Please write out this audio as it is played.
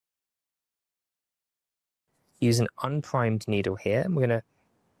use an unprimed needle here. And we're going to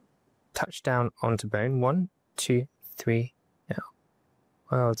touch down onto bone. 1, 2, 3. Now,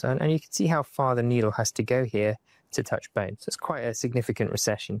 well done. And you can see how far the needle has to go here to touch bone. So it's quite a significant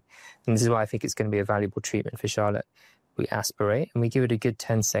recession. And this is why I think it's going to be a valuable treatment for Charlotte. We aspirate and we give it a good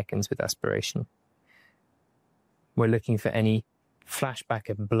 10 seconds with aspiration. We're looking for any flashback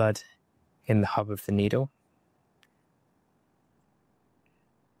of blood in the hub of the needle.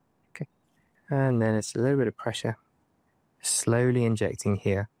 Okay. And then it's a little bit of pressure. Slowly injecting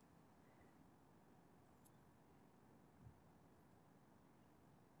here.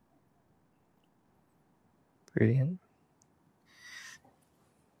 Brilliant.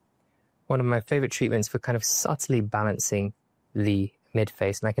 One of my favorite treatments for kind of subtly balancing the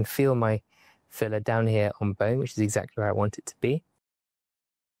midface. And I can feel my filler down here on bone, which is exactly where I want it to be.